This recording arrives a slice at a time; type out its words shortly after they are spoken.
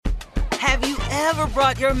Have you ever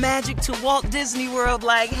brought your magic to Walt Disney World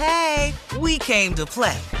like, hey, we came to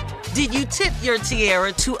play? Did you tip your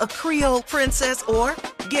tiara to a Creole princess or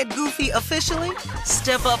get goofy officially?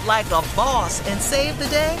 Step up like a boss and save the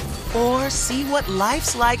day? Or see what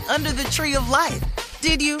life's like under the tree of life?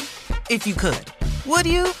 Did you? If you could. Would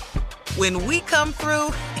you? When we come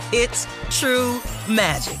through, it's true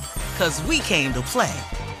magic. 'Cause we came to play.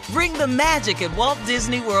 Bring the magic at Walt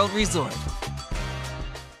Disney World Resort.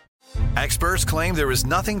 Experts claim there is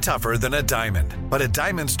nothing tougher than a diamond. But at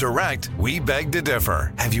Diamonds Direct, we beg to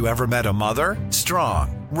differ. Have you ever met a mother?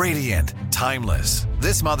 Strong, radiant, timeless.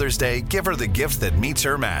 This Mother's Day, give her the gift that meets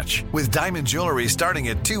her match. With diamond jewelry starting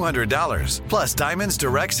at $200. Plus Diamonds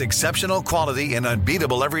Direct's exceptional quality and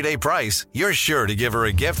unbeatable everyday price, you're sure to give her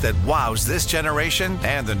a gift that wows this generation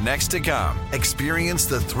and the next to come. Experience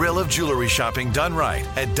the thrill of jewelry shopping done right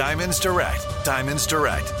at Diamonds Direct. Diamonds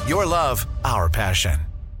Direct. Your love, our passion.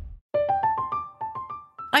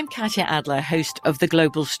 I'm Katya Adler, host of The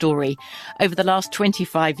Global Story. Over the last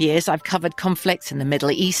 25 years, I've covered conflicts in the Middle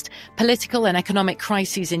East, political and economic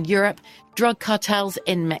crises in Europe, drug cartels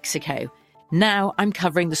in Mexico. Now I'm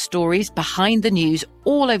covering the stories behind the news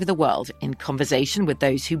all over the world in conversation with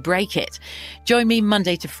those who break it. Join me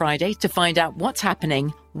Monday to Friday to find out what's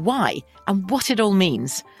happening, why, and what it all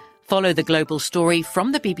means. Follow The Global Story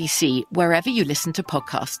from the BBC wherever you listen to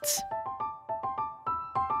podcasts.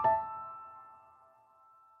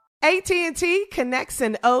 AT&T connects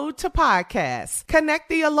an ode to podcasts. Connect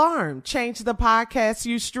the alarm. Change the podcast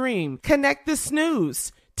you stream. Connect the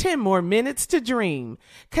snooze. 10 more minutes to dream.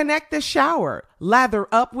 Connect the shower. Lather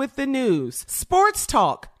up with the news. Sports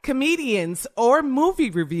talk, comedians, or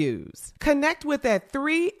movie reviews. Connect with that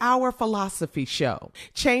 3-hour philosophy show.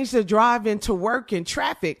 Change the drive into work in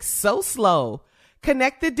traffic so slow.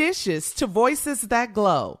 Connect the dishes to voices that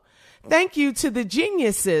glow. Thank you to the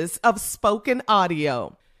geniuses of spoken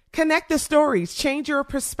audio. Connect the stories, change your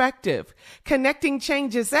perspective. Connecting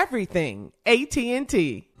changes everything.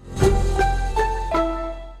 AT&T.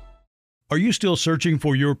 Are you still searching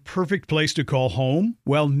for your perfect place to call home?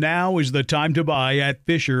 Well, now is the time to buy at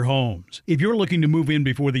Fisher Homes. If you're looking to move in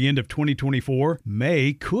before the end of 2024,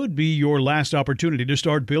 May could be your last opportunity to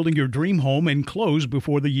start building your dream home and close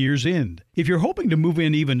before the year's end. If you're hoping to move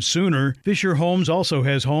in even sooner, Fisher Homes also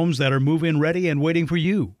has homes that are move-in ready and waiting for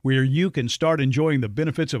you, where you can start enjoying the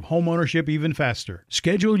benefits of homeownership even faster.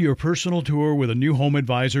 Schedule your personal tour with a new home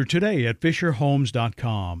advisor today at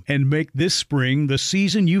FisherHomes.com and make this spring the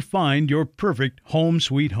season you find your perfect home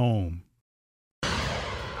sweet home.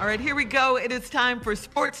 All right, here we go. It is time for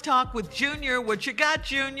Sports Talk with Junior. What you got,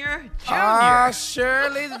 Junior?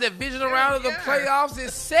 Shirley, the divisional round of the playoffs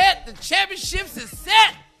is set. The championships is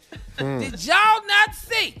set. Did y'all not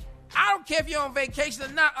see? I don't care if you're on vacation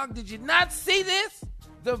or not. Did you not see this?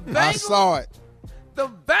 The Bengals, I saw it. The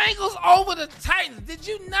Bengals over the Titans. Did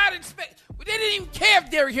you not expect? They didn't even care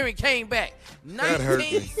if Derrick Henry came back.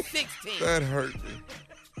 19-16. That hurt me.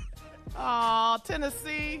 Oh,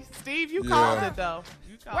 Tennessee. Steve, you called it, though.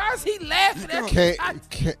 Why is he laughing at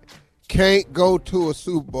me? Can't go to a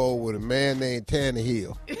Super Bowl with a man named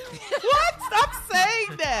Tannehill. What? Stop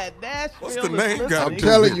saying that. Nashville. What's the name got? I'm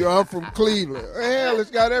telling you, I'm from Cleveland. Hell,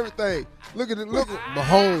 it's got everything. Look at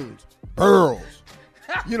Mahomes, Burrows.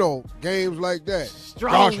 You know, games like that.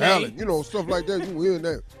 Josh Allen, you know, stuff like that. You win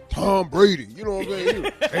that. Tom Brady, you know what I'm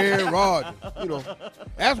saying? Aaron Rodgers, you know.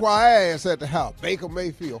 That's why I asked at the house. Baker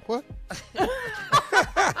Mayfield, what?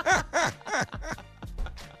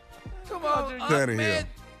 Come on, man.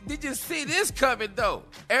 Did you see this coming, though?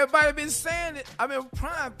 Everybody been saying it. I mean,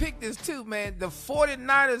 Prime picked this, too, man. The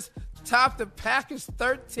 49ers topped the Packers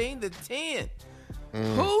 13-10.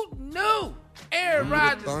 Who knew? Aaron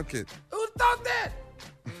Rodgers. Who thought that?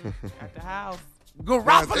 At the house.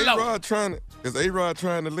 Garoppolo. Is A-Rod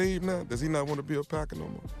trying to leave now? Does he not want to be a Packer no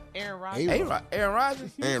more? Aaron Rodgers. Aaron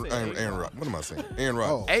Rodgers? Aaron Rod. What am I saying? Aaron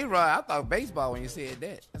Rodgers. A-Rod, I thought baseball when you said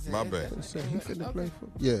that. My bad. He finna play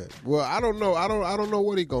football. Yeah. Well, I don't know. I don't know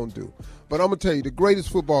what he gonna do. But I'm gonna tell you, the greatest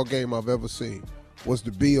football game I've ever seen was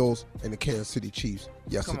the Bills and the Kansas City Chiefs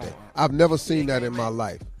yesterday. I've never seen that in my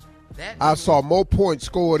life. I saw more points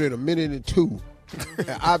scored in a minute and two.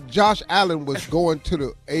 Josh Allen was going to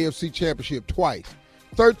the AFC Championship twice.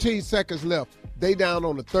 13 seconds left. They down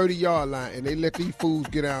on the 30-yard line, and they let these fools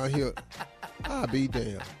get out here. I'll be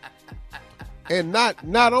damned. And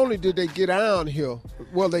not only did they get down here,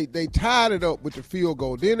 well, they tied it up with the field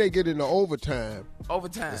goal. Then they get into overtime.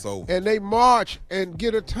 It's over. And they march and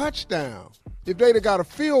get a touchdown. If they'd have got a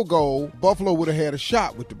field goal, Buffalo would have had a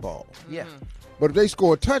shot with the ball. Yeah. But if they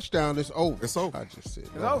score a touchdown, it's over. It's over. I just said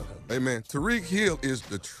it's over. Hey, man, Tyreek Hill is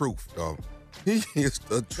the truth, dog. He is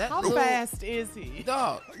the How fast is he?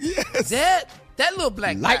 Dog. Yes. That little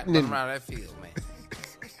black Lightning. guy around that field, man.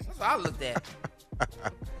 That's what I looked at.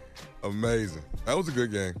 Amazing. That was a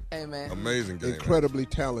good game. Hey, man. Amazing game. Incredibly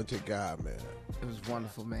talented guy, man. It was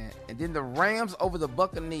wonderful, man. And then the Rams over the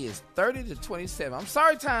Buccaneers, 30-27. I'm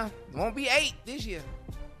sorry, Tom. It won't be 8 this year.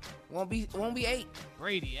 Won't be 8.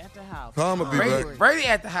 Brady at the house. Tom will be back. Brady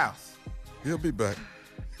at the house. He'll be back.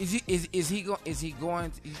 Is he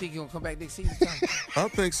going? You think he's gonna come back next season, Tom? I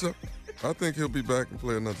think so. I think he'll be back and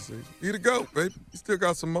play another season. He the GOAT, baby. He still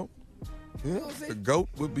got some more. Yeah, the GOAT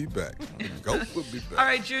will be back. The GOAT will be back. All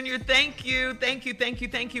right, Junior, thank you.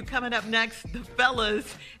 Coming up next, the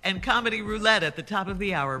fellas and Comedy Roulette at the top of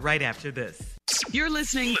the hour right after this. You're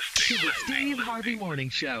listening to the Steve Harvey Morning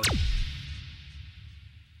Show.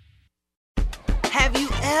 Have you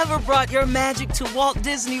ever brought your magic to Walt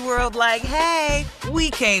Disney World like, hey, we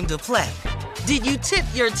came to play? Did you tip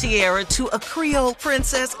your tiara to a Creole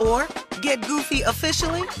princess or get goofy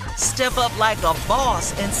officially? Step up like a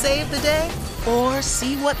boss and save the day? Or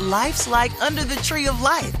see what life's like under the tree of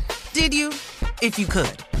life? Did you? If you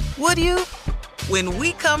could. Would you? When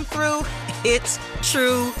we come through, it's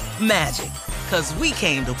true magic. 'Cause we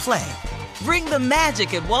came to play. Bring the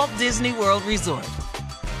magic at Walt Disney World Resort.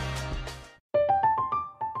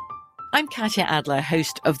 I'm Katya Adler,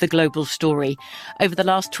 host of The Global Story. Over the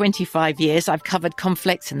last 25 years, I've covered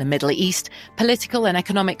conflicts in the Middle East, political and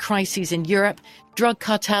economic crises in Europe, drug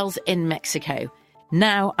cartels in Mexico.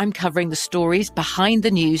 Now I'm covering the stories behind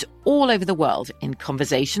the news all over the world in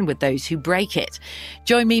conversation with those who break it.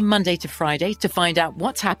 Join me Monday to Friday to find out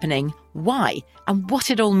what's happening, why, and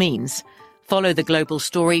what it all means. Follow The Global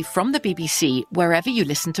Story from the BBC wherever you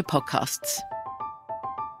listen to podcasts.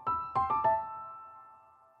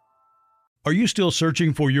 Are you still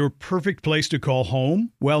searching for your perfect place to call home?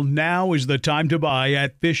 Well, now is the time to buy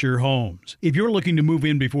at Fisher Homes. If you're looking to move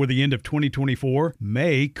in before the end of 2024,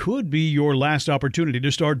 May could be your last opportunity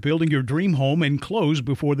to start building your dream home and close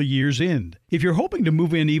before the year's end. If you're hoping to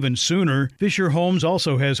move in even sooner, Fisher Homes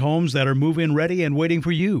also has homes that are move-in ready and waiting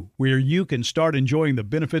for you, where you can start enjoying the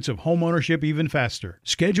benefits of homeownership even faster.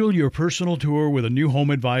 Schedule your personal tour with a new home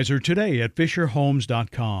advisor today at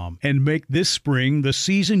FisherHomes.com and make this spring the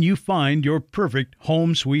season you find your perfect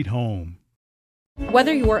home sweet home.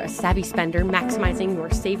 Whether you're a savvy spender maximizing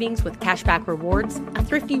your savings with cashback rewards, a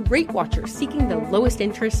thrifty rate watcher seeking the lowest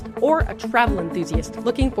interest, or a travel enthusiast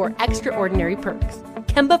looking for extraordinary perks,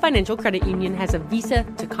 Kemba Financial Credit Union has a visa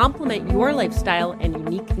to complement your lifestyle and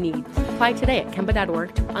unique needs. Apply today at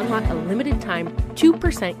Kemba.org to unlock a limited-time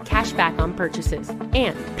 2% cash back on purchases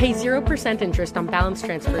and pay 0% interest on balance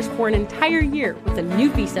transfers for an entire year with a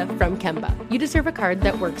new visa from Kemba. You deserve a card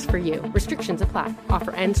that works for you. Restrictions apply.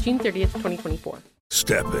 Offer ends June 30th, 2024.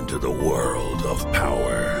 Step into the world of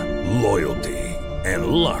power, loyalty, and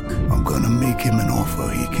luck. I'm gonna make him an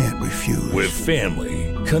offer he can't refuse. With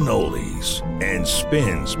family, cannolis, and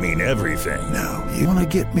spins mean everything. Now, you wanna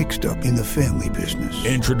get mixed up in the family business.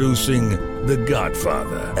 Introducing The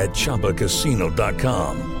Godfather at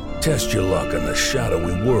ChumbaCasino.com. Test your luck in the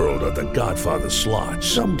shadowy world of The Godfather slot.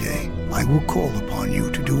 Someday, I will call upon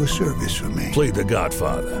you to do a service for me. Play The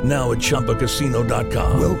Godfather, now at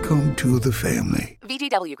ChumbaCasino.com. Welcome to the family.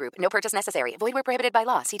 VGW Group. No purchase necessary. Void where prohibited by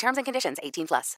law. See terms and conditions. 18+.